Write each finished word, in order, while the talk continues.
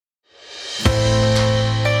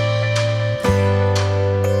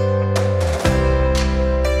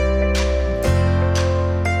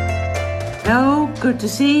good to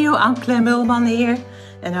see you. Ank Kleinmeulman here.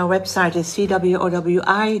 And our website is cwowi.eu,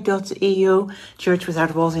 Church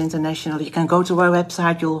Without Walls International. You can go to our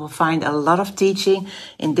website. You'll find a lot of teaching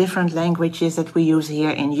in different languages that we use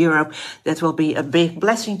here in Europe. That will be a big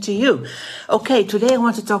blessing to you. Okay, today I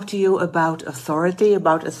want to talk to you about authority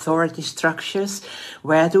structures.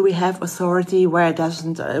 Where do we have authority? Where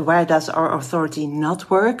does our authority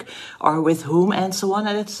not work? Or with whom, and so on.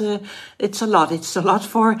 And it's a lot. It's a lot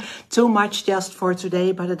for too much just for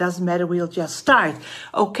today, but it doesn't matter. We'll just start.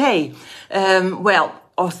 Okay,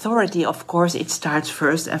 authority, of course, it starts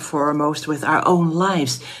first and foremost with our own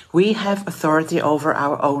lives. We have authority over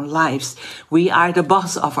our own lives. We are the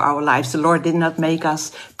boss of our lives. The Lord did not make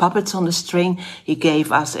us puppets on a string. He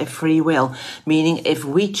gave us a free will, meaning if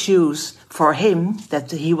we choose for Him,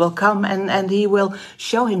 that He will come and He will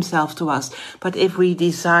show Himself to us. But if we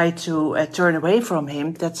decide to turn away from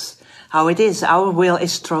Him, that's how it is. Our will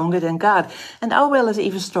is stronger than God. And our will is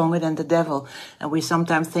even stronger than the devil. And we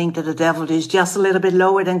sometimes think that the devil is just a little bit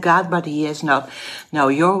lower than God, but he is not. No,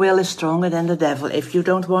 your will is stronger than the devil. If you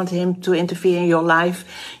don't want him to interfere in your life,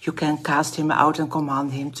 you can cast him out and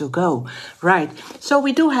command him to go. Right. So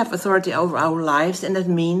we do have authority over our lives, and that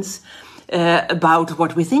means about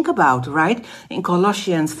what we think about, right? In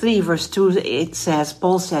Colossians 3 verse 2,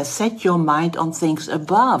 Paul says, set your mind on things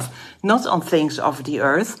above, not on things of the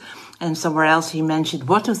earth. And somewhere else he mentioned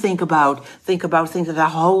what to think about. Think about things that are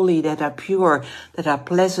holy, that are pure, that are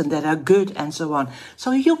pleasant, that are good, and so on. So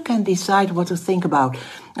you can decide what to think about.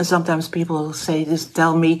 And sometimes people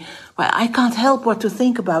tell me, well, I can't help what to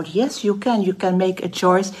think about. Yes, you can. You can make a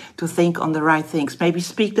choice to think on the right things. Maybe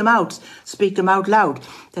speak them out loud.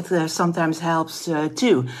 That sometimes helps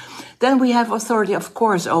too. Then we have authority, of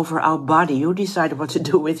course, over our body. You decide what to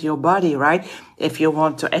do with your body, right? If you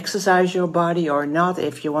want to exercise your body or not,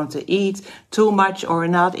 if you want to eat too much or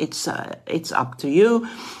not, it's up to you.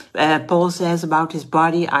 Paul says about his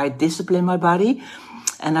body, I discipline my body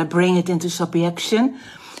and I bring it into subjection.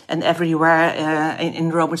 And everywhere in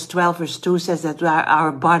Romans 12 verse 2 says that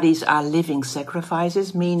our bodies are living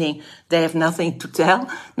sacrifices, meaning they have nothing to tell,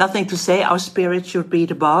 nothing to say. Our spirit should be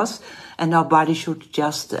the boss, and our body should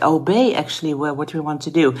just obey actually what we want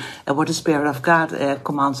to do and what the Spirit of God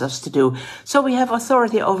commands us to do. So we have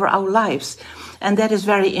authority over our lives, and that is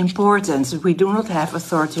very important. We do not have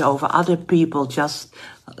authority over other people just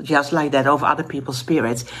like that, over other people's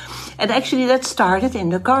spirits. And actually that started in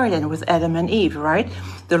the garden with Adam and Eve, right?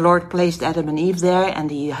 The Lord placed Adam and Eve there,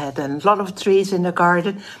 and He had a lot of trees in the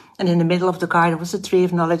garden. And in the middle of the garden was the tree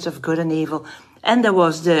of knowledge of good and evil. And there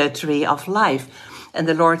was the tree of life. And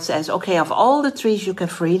the Lord says, okay, of all the trees you can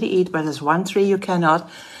freely eat, but there's one tree you cannot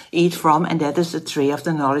eat from, and that is the tree of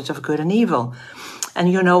the knowledge of good and evil. And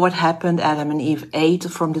you know what happened? Adam and Eve ate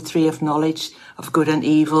from the tree of knowledge of good and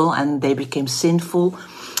evil, and they became sinful.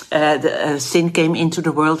 Sin came into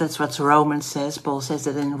the world. That's what Romans says. Paul says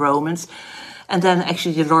that in Romans. And then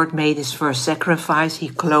actually the Lord made His first sacrifice. He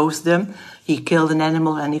clothed them. He killed an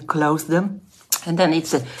animal and He clothed them. And then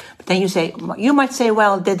you might say,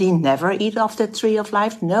 well, did He never eat of the tree of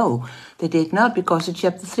life? No, they did not, because in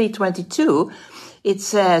chapter 3:22, it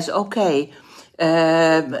says, okay,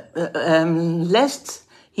 lest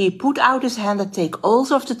He put out His hand and take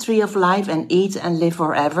also of the tree of life and eat and live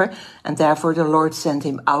forever. And therefore the Lord sent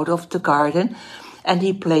him out of the garden. And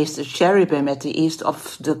He placed a cherubim at the east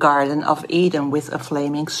of the Garden of Eden with a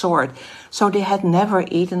flaming sword. So they had never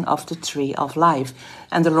eaten of the tree of life.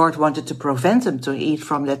 And the Lord wanted to prevent them to eat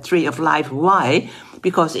from that tree of life. Why?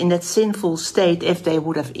 Because in that sinful state, if they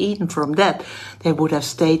would have eaten from that, they would have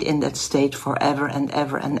stayed in that state forever and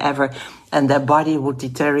ever and ever. And their body would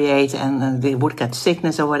deteriorate, and they would get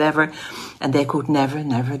sickness or whatever, and they could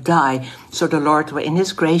never die. So the Lord, in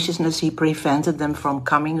His graciousness, He prevented them from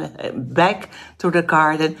coming back to the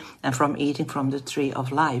garden and from eating from the tree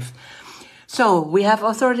of life. So we have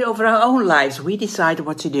authority over our own lives. We decide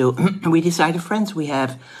what to do. We decide the friends we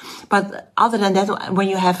have. But other than that, when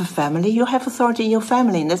you have a family, you have authority in your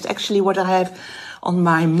family. And that's actually what I have on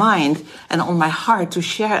my mind and on my heart to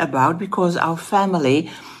share about, because our family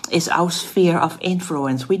is our sphere of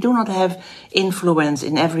influence. We do not have influence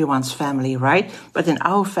in everyone's family, right? But in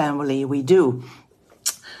our family, we do.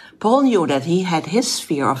 Paul knew that he had his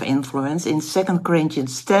sphere of influence. In 2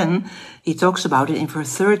 Corinthians 10, he talks about it in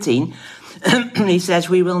verse 13. He says,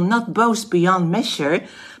 we will not boast beyond measure,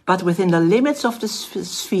 but within the limits of the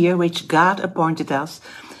sphere which God appointed us,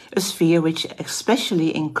 a sphere which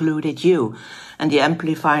especially included you. And the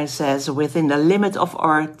Amplifier says, within the limit of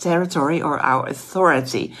our territory or our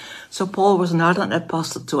authority. So Paul was not an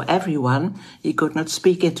apostle to everyone. He could not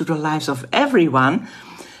speak into the lives of everyone.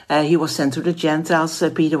 He was sent to the Gentiles.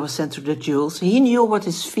 Peter was sent to the Jews. He knew what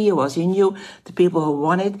his sphere was. He knew the people who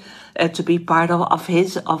wanted to be part of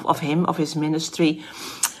his ministry,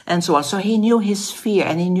 and so on. So he knew his sphere,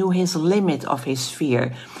 and he knew his limit of his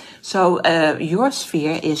sphere. So your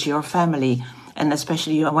sphere is your family. And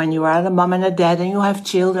especially when you are a mom and a dad and you have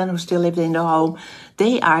children who still live in the home,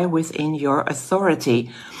 they are within your authority.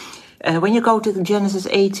 When you go to Genesis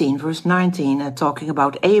 18, verse 19, talking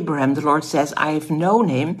about Abraham, the Lord says, I have known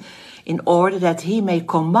him in order that he may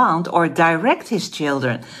command or direct his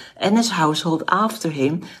children and his household after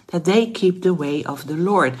him, that they keep the way of the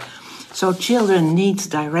Lord. So children need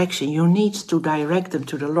direction. You need to direct them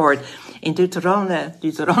to the Lord. In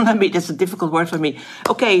Deuteronomy, that's a difficult word for me.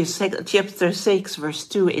 Okay, chapter 6, verse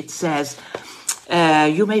 2, it says,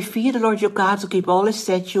 you may fear the Lord your God to keep all his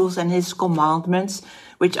statutes and his commandments,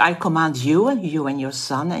 which I command you and your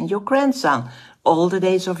son and your grandson, all the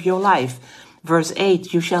days of your life. Verse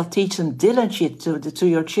 8, you shall teach them diligently to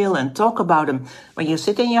your children. Talk about them when you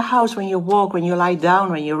sit in your house, when you walk, when you lie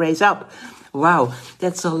down, when you raise up. Wow,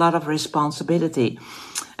 that's a lot of responsibility.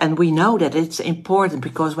 And we know that it's important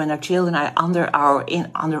because when our children are under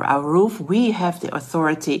our roof, we have the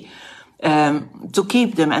authority to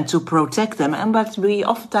keep them and to protect them. But we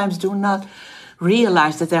oftentimes do not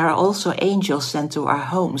realize that there are also angels sent to our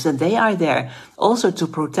homes, and they are there also to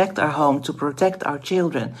protect our home, to protect our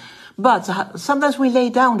children. But sometimes we lay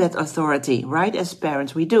down that authority, right? As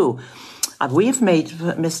parents, we do. We've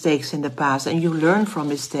made mistakes in the past, and you learn from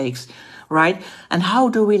mistakes. Right? And how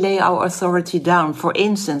do we lay our authority down? For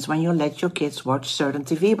instance, when you let your kids watch certain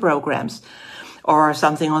TV programs or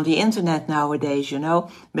something on the internet nowadays,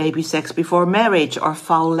 maybe sex before marriage or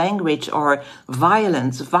foul language or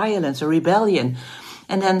violence or rebellion.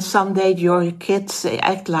 And then someday your kids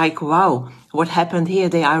act like, wow, what happened here?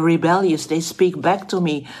 They are rebellious. They speak back to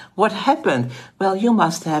me. What happened? Well, you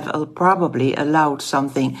must have probably allowed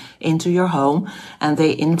something into your home and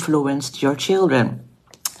they influenced your children.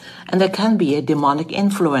 And there can be a demonic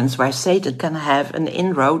influence where Satan can have an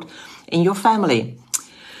inroad in your family.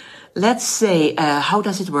 Let's say, how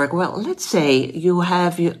does it work? Well, let's say you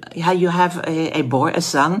have a boy, a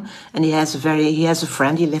son, and he has a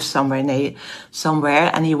friend. He lives somewhere,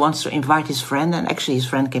 and he wants to invite his friend. And actually, his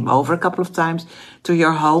friend came over a couple of times to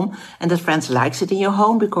your home, and that friend likes it in your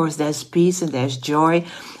home because there's peace and there's joy.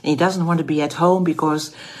 And he doesn't want to be at home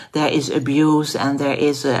because there is abuse and there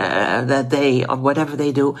is that they or whatever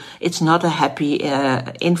they do. It's not a happy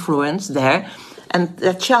influence there. And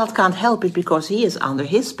the child can't help it because he is under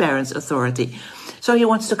his parents' authority. So he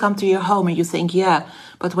wants to come to your home and you think, yeah,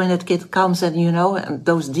 but when that kid comes and, and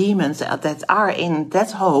those demons that are in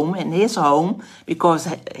that home, in his home, because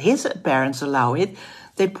his parents allow it,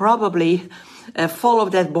 they probably follow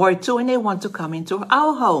that boy too and they want to come into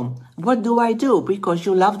our home. What do I do? Because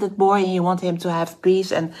you love that boy and you want him to have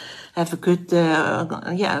peace and have a good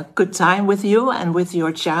time with you and with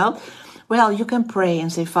your child. Well, you can pray and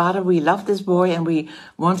say, Father, we love this boy and we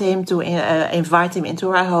want him to invite him into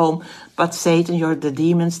our home. But Satan, you're the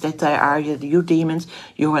demons that they are, you demons,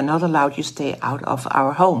 you are not allowed. You stay out of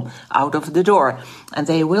our home, out of the door. And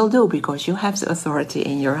they will do because you have the authority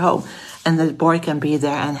in your home. And the boy can be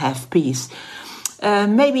there and have peace.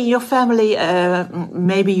 Maybe your family,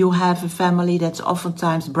 maybe you have a family that's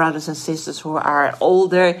oftentimes brothers and sisters who are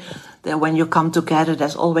older. That when you come together,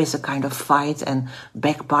 there's always a kind of fight and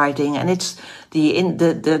backbiting, and it's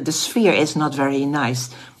the sphere is not very nice.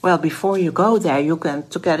 Well, before you go there, you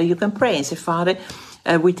can pray and say, Father,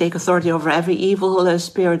 we take authority over every evil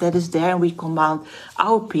spirit that is there, and we command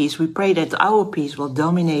our peace. We pray that our peace will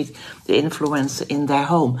dominate the influence in their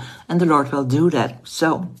home, and the Lord will do that.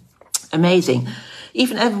 So amazing.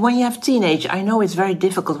 Even when you have teenage, I know it's very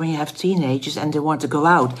difficult when you have teenagers and they want to go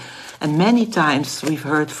out. And many times we've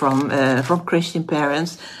heard from Christian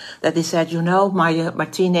parents that they said, my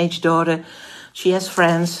teenage daughter, she has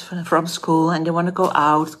friends from school and they want to go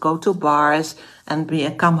out, go to bars and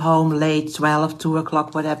come home late, 12, 2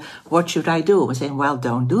 o'clock, whatever. What should I do? I'm saying, well,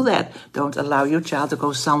 don't do that. Don't allow your child to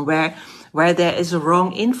go somewhere where there is a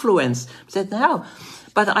wrong influence. I said, no.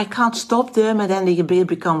 But I can't stop them, and then they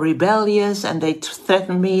become rebellious, and they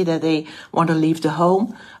threaten me that they want to leave the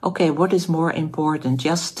home. Okay, what is more important?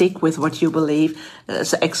 Just stick with what you believe.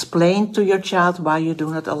 So explain to your child why you do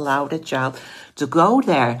not allow the child to go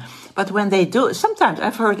there. But when they do, sometimes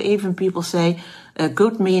I've heard even people say,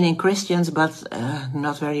 good meaning Christians, but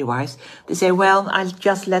not very wise. They say, well, I'll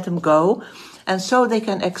just let them go. And so they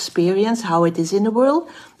can experience how it is in the world.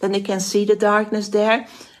 Then they can see the darkness there.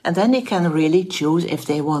 And then they can really choose if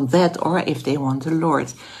they want that or if they want the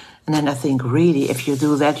Lord. And then I think really, if you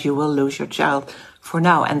do that, you will lose your child for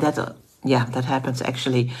now. And that Yeah, that happens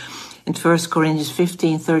actually. In 1 Corinthians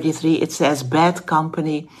 15:33, it says, bad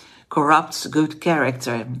company corrupts good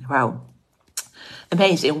character. Wow.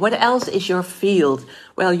 Amazing. What else is your field?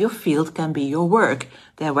 Well, your field can be your work,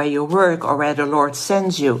 there where you work or where the Lord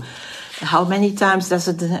sends you. How many times does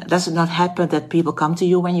it not happen that people come to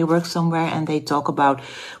you when you work somewhere and they talk about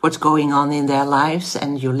what's going on in their lives,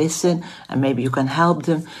 and you listen and maybe you can help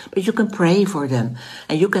them, but you can pray for them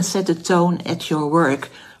and you can set the tone at your work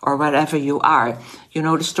or wherever you are. You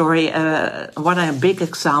know the story, one big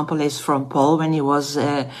example is from Paul when he was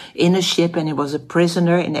in a ship and he was a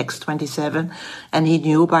prisoner in Acts 27, and he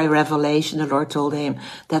knew by revelation, the Lord told him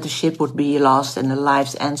that the ship would be lost and the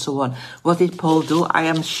lives and so on. What did Paul do? I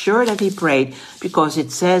am sure that he prayed, because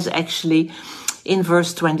it says actually in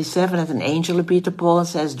verse 27 that an angel appeared to Paul and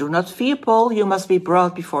says, do not fear, Paul, you must be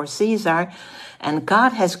brought before Caesar. And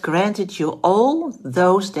God has granted you all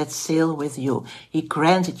those that sail with you. He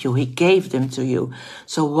granted you. He gave them to you.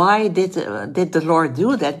 So why did the Lord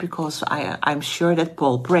do that? Because I'm sure that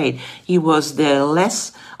Paul prayed. He was the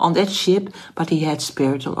less on that ship, but he had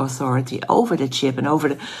spiritual authority over the ship and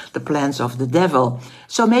over the plans of the devil.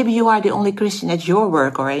 So maybe you are the only Christian at your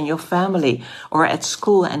work or in your family or at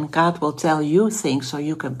school, and God will tell you things so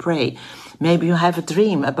you can pray. Maybe you have a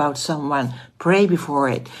dream about someone. Pray before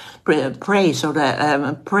it. Pray so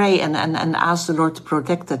that pray and ask the Lord to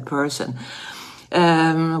protect that person.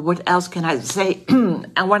 What else can I say?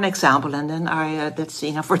 And one example, and then that's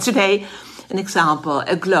enough for today. An example,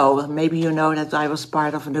 a glow. Maybe you know that I was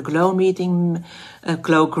part of a glow meeting, a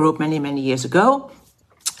glow group many years ago.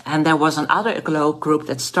 And there was another glow group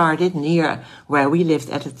that started near where we lived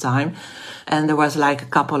at the time. And there was like a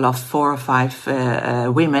couple of 4 or 5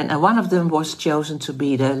 women. And one of them was chosen to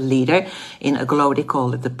be the leader in a glow. They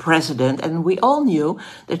called it the president. And we all knew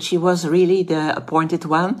that she was really the appointed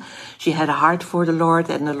one. She had a heart for the Lord.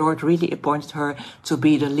 And the Lord really appointed her to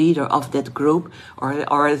be the leader of that group.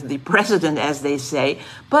 Or the president, as they say.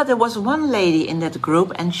 But there was one lady in that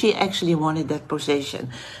group. And she actually wanted that position.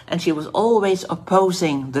 And she was always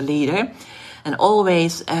opposing the leader. And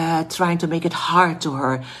always trying to make it hard to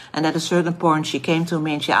her. And at a certain point, she came to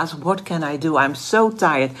me and she asked, what can I do? I'm so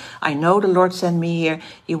tired. I know the Lord sent me here.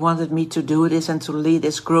 He wanted me to do this and to lead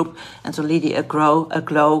this group and to lead a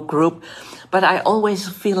glow group. But I always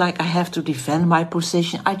feel like I have to defend my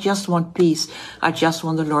position. I just want peace. I just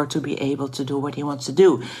want the Lord to be able to do what he wants to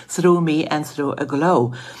do through me and through a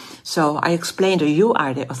glow. So I explained to her, you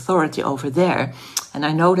are the authority over there. And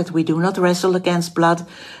I know that we do not wrestle against blood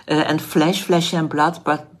and flesh and blood,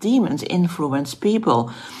 but demons influence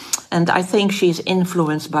people. And I think she's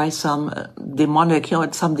influenced by some demonic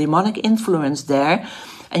influence there.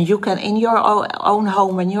 And you can, in your own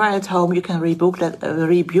home, when you're at home, you can rebuke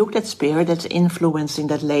that spirit that's influencing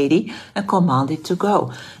that lady and command it to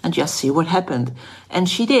go. And just see what happened. And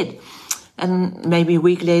she did. And maybe a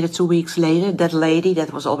week later, 2 weeks later, that lady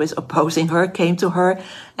that was always opposing her came to her,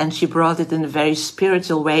 and she brought it in a very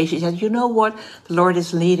spiritual way. She said, you know what? The Lord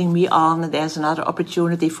is leading me on, and there's another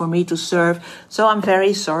opportunity for me to serve. So I'm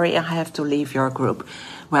very sorry, I have to leave your group.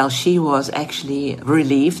 Well, she was actually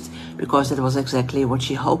relieved, because that was exactly what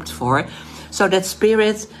she hoped for. So that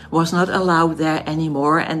spirit was not allowed there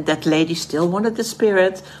anymore, and that lady still wanted the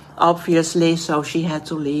spirit, obviously, so she had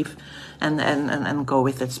to leave and go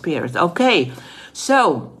with that spirit. Okay,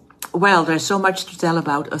 so, well, there's so much to tell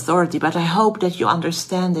about authority, but I hope that you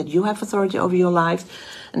understand that you have authority over your life,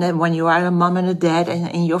 and then when you are a mom and a dad and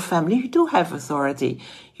in your family, you do have authority.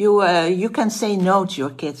 You can say no to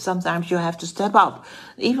your kids. Sometimes you have to step up.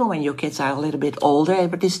 Even when your kids are a little bit older,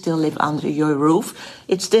 but they still live under your roof.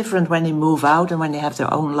 It's different when they move out and when they have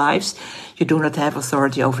their own lives. You do not have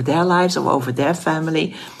authority over their lives or over their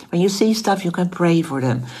family. When you see stuff, you can pray for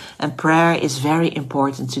them. And prayer is very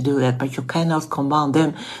important to do that. But you cannot command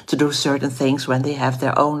them to do certain things when they have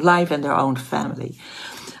their own life and their own family.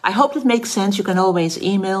 I hope that makes sense. You can always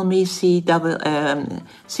email me, cwowi.eu.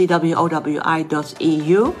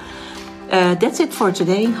 That's it for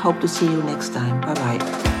today. Hope to see you next time.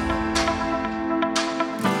 Bye-bye.